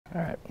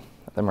All right,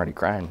 I'm already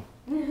crying.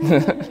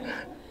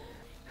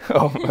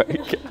 Oh my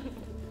God.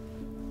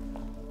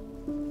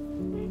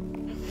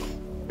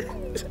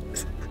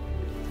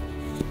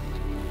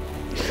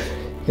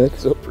 You look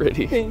so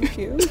pretty. Thank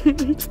you.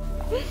 It's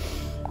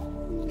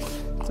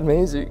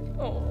amazing.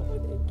 Oh,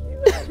 thank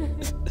you.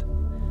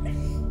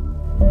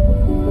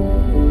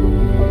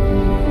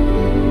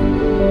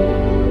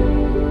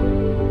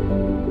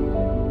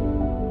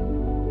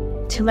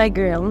 To my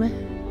groom,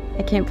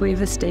 I can't believe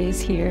this day is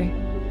here.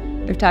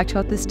 We've talked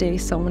about this day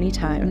so many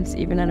times,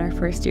 even in our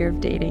first year of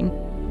dating.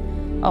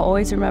 I'll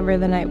always remember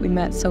the night we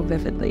met so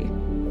vividly.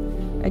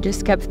 I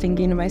just kept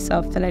thinking to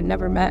myself that I'd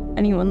never met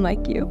anyone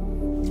like you.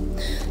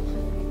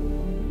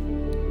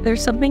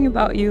 There's something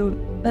about you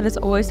that has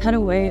always had a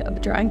way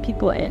of drawing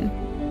people in.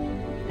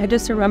 I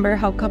just remember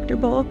how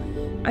comfortable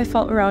I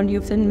felt around you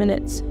within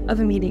minutes of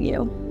meeting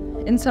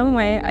you. In some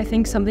way, I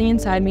think something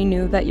inside me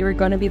knew that you were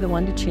going to be the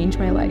one to change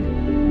my life.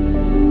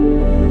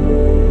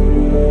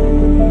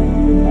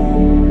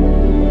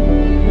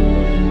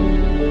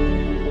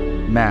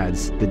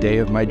 Mads, the day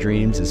of my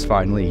dreams is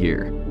finally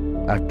here.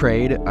 I've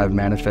prayed, I've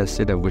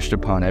manifested, I've wished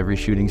upon every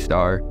shooting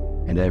star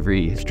and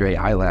every stray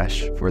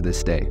eyelash for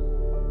this day.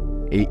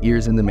 8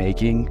 years in the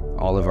making,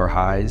 all of our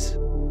highs,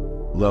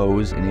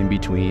 lows, and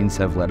in-betweens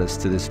have led us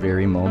to this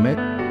very moment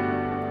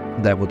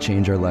that will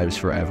change our lives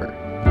forever.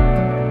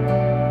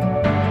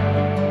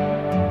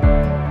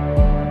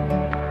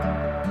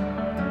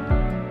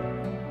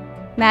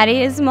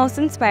 Maddie is the most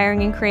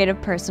inspiring and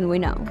creative person we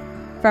know.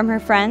 From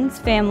her friends,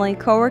 family,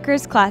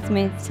 coworkers,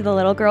 classmates, to the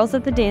little girls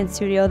at the dance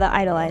studio that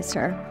idolized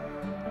her.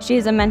 She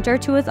is a mentor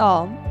to us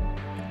all,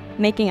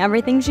 making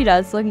everything she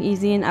does look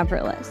easy and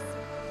effortless.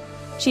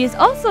 She is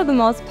also the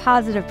most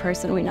positive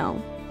person we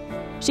know.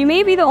 She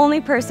may be the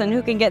only person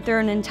who can get through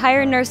an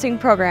entire nursing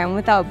program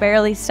without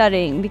barely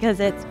studying because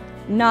it's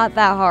not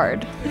that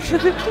hard.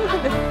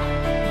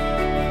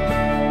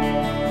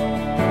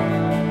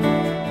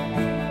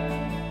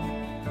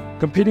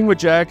 Competing with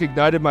Jack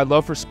ignited my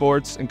love for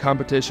sports and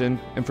competition,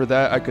 and for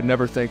that I could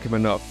never thank him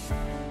enough.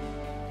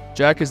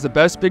 Jack is the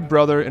best big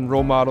brother and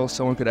role model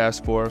someone could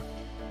ask for,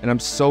 and I'm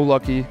so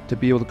lucky to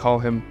be able to call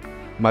him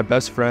my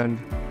best friend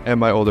and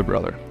my older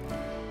brother.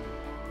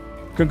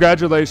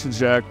 Congratulations,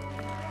 Jack.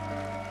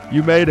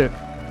 You made it.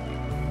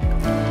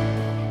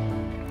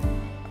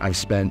 I've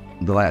spent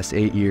the last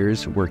 8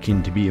 years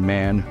working to be a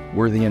man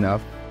worthy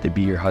enough to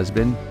be your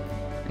husband,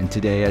 and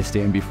today I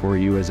stand before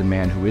you as a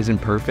man who isn't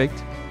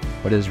perfect,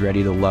 but is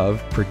ready to love,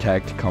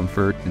 protect,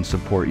 comfort, and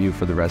support you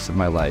for the rest of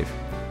my life.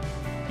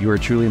 You are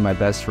truly my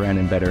best friend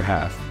and better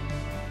half.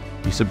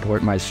 You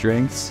support my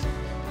strengths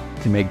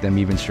to make them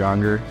even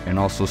stronger, and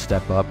also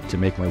step up to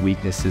make my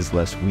weaknesses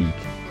less weak.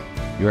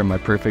 You are my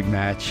perfect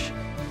match.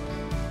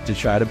 To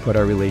try to put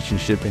our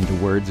relationship into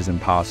words is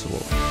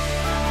impossible.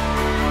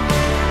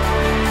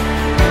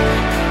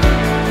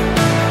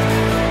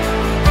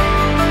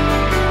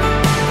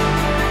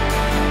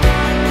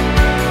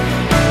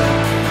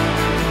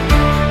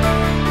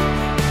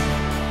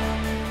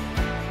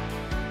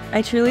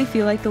 I truly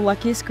feel like the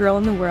luckiest girl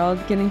in the world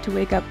getting to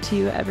wake up to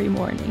you every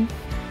morning.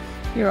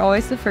 You're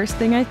always the first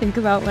thing I think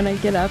about when I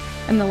get up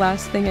and the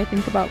last thing I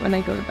think about when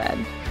I go to bed.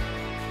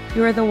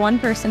 You are the one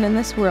person in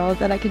this world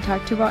that I can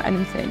talk to about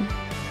anything.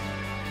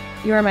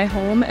 You are my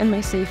home and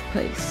my safe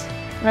place.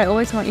 And I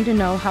always want you to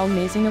know how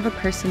amazing of a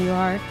person you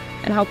are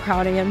and how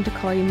proud I am to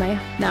call you my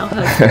now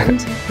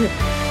husband.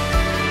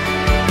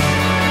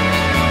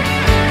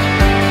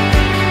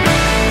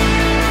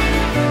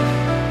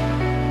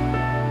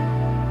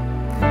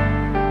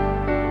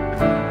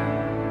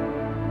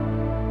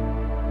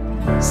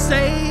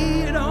 Say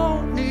you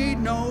don't need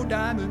no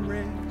diamond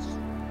rings,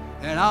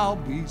 and I'll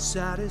be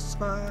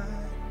satisfied.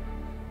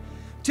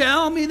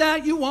 Tell me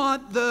that you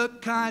want the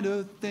kind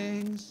of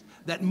things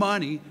that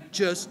money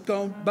just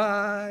don't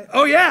buy.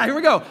 Oh yeah, here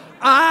we go.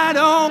 I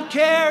don't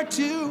care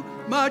too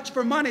much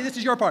for money. This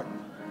is your part.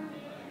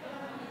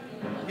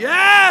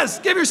 Yes,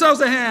 give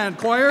yourselves a hand,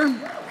 choir.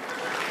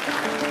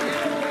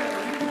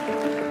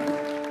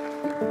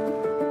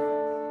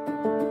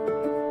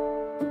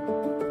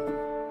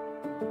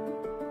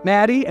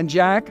 Maddie and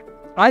Jack,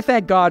 I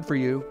thank God for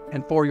you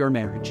and for your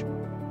marriage.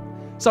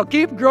 So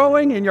keep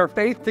growing in your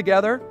faith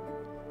together.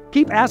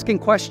 Keep asking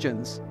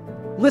questions.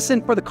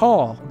 Listen for the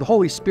call of the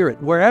Holy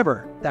Spirit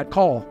wherever that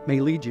call may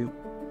lead you.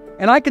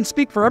 And I can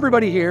speak for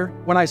everybody here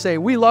when I say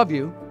we love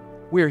you,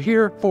 we're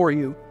here for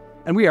you,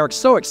 and we are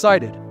so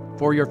excited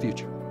for your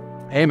future.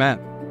 Amen.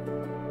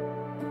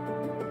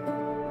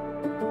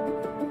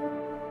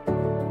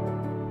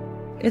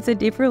 It's a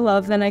deeper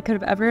love than I could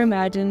have ever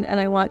imagined,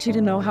 and I want you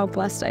to know how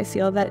blessed I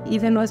feel that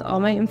even with all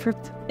my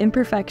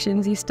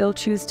imperfections, you still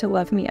choose to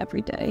love me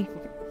every day.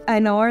 I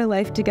know our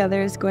life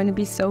together is going to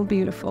be so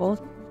beautiful.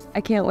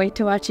 I can't wait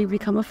to watch you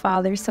become a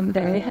father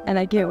someday, and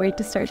I can't wait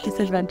to start this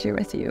adventure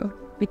with you.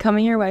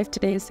 Becoming your wife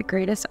today is the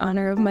greatest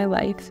honor of my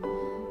life.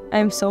 I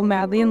am so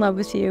madly in love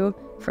with you,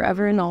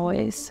 forever and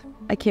always.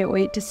 I can't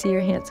wait to see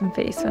your handsome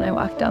face when I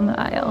walk down the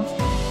aisle.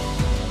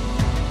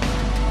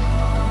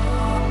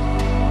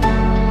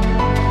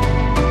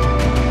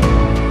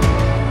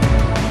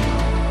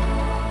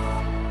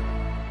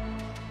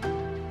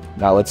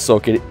 Now let's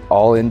soak it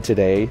all in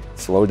today,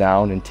 slow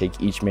down and take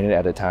each minute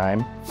at a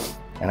time.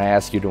 And I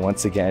ask you to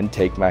once again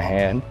take my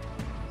hand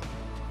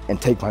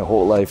and take my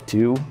whole life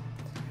too,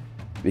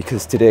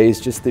 because today is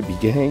just the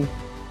beginning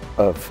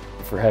of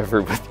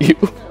forever with you.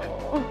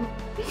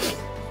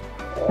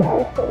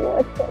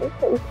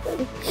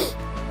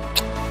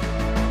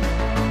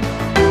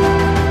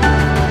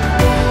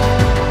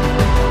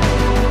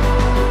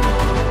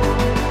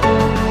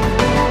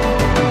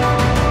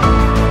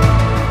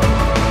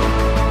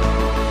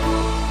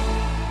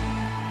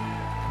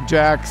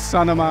 Jack,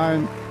 son of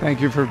mine,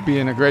 thank you for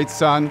being a great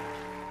son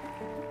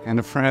and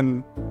a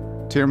friend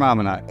to your mom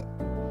and I.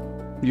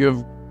 You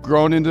have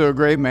grown into a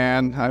great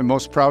man. I'm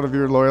most proud of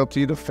your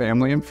loyalty to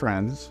family and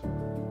friends.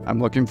 I'm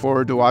looking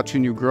forward to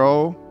watching you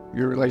grow,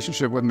 your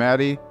relationship with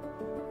Maddie,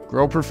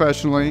 grow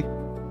professionally,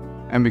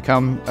 and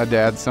become a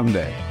dad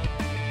someday.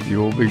 You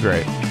will be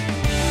great.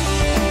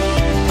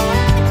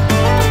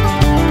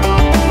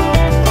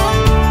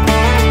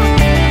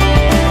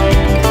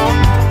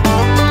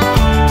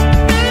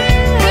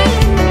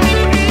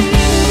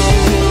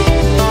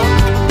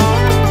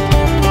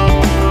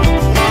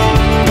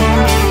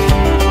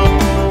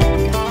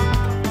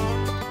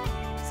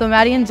 So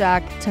Maddie and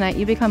Jack, tonight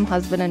you become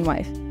husband and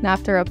wife. And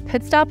after a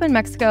pit stop in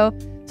Mexico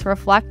to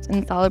reflect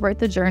and celebrate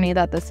the journey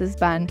that this has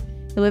been,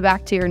 you'll be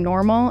back to your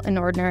normal and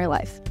ordinary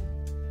life.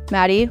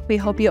 Maddie, we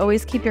hope you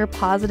always keep your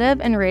positive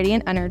and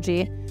radiant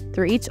energy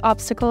through each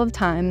obstacle of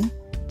time.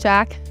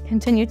 Jack,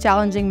 continue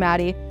challenging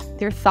Maddie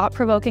with your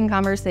thought-provoking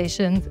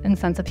conversations and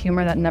sense of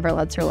humor that never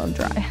lets your love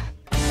dry.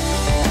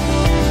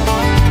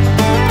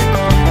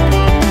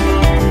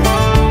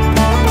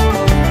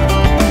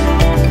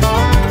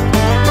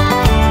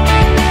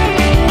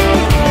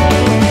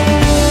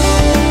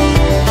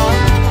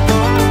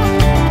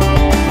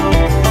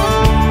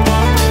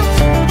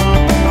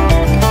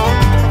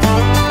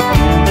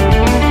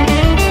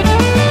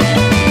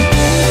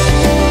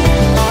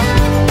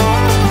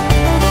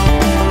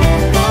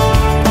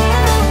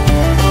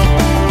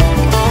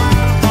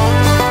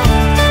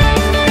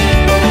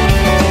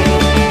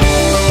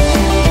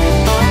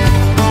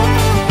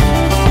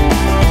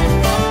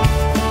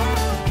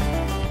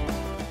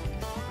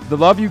 The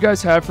love you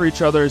guys have for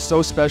each other is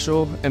so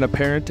special and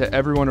apparent to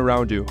everyone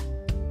around you.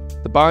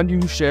 The bond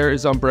you share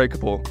is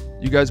unbreakable.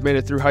 You guys made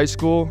it through high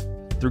school,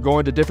 through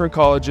going to different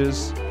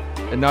colleges,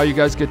 and now you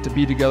guys get to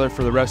be together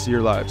for the rest of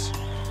your lives.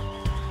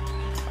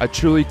 I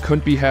truly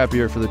couldn't be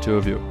happier for the two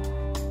of you.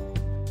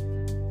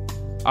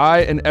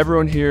 I and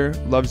everyone here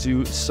loves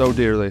you so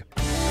dearly.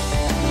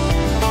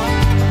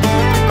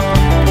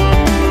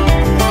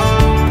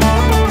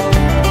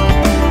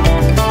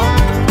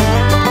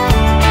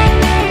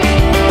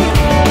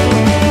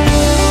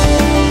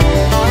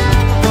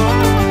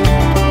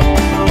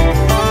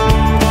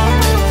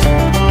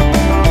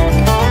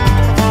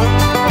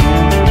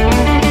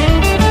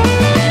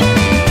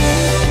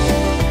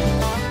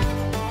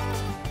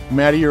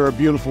 Maddie, you're a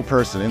beautiful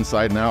person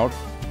inside and out.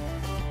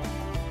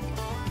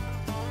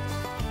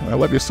 I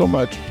love you so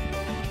much.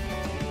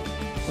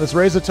 Let's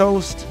raise a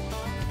toast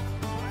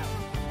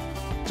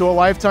to a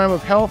lifetime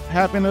of health,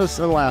 happiness,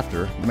 and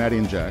laughter, Maddie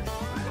and Jack.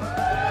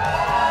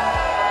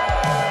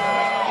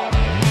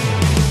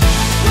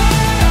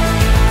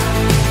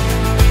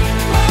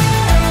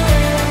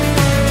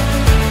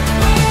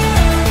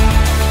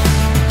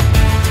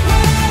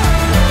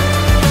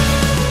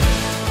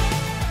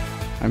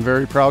 I'm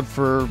very proud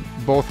for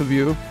both of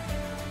you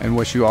and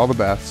wish you all the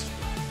best.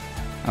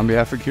 On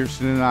behalf of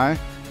Kirsten and I,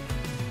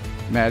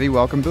 Maddie,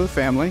 welcome to the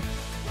family.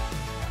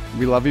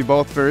 We love you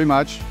both very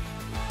much.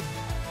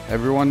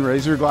 Everyone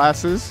raise your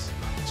glasses.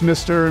 It's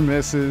Mr. and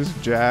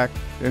Mrs. Jack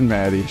and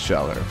Maddie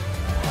Scheller.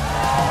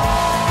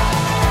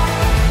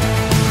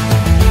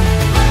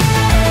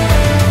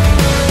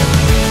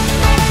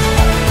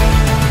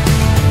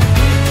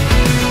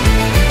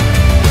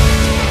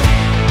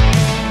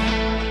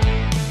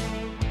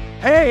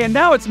 Hey, and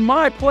now it's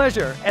my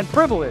pleasure and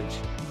privilege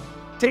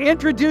to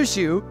introduce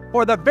you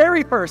for the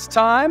very first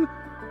time,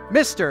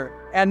 Mr.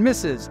 and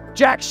Mrs.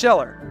 Jack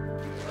Scheller.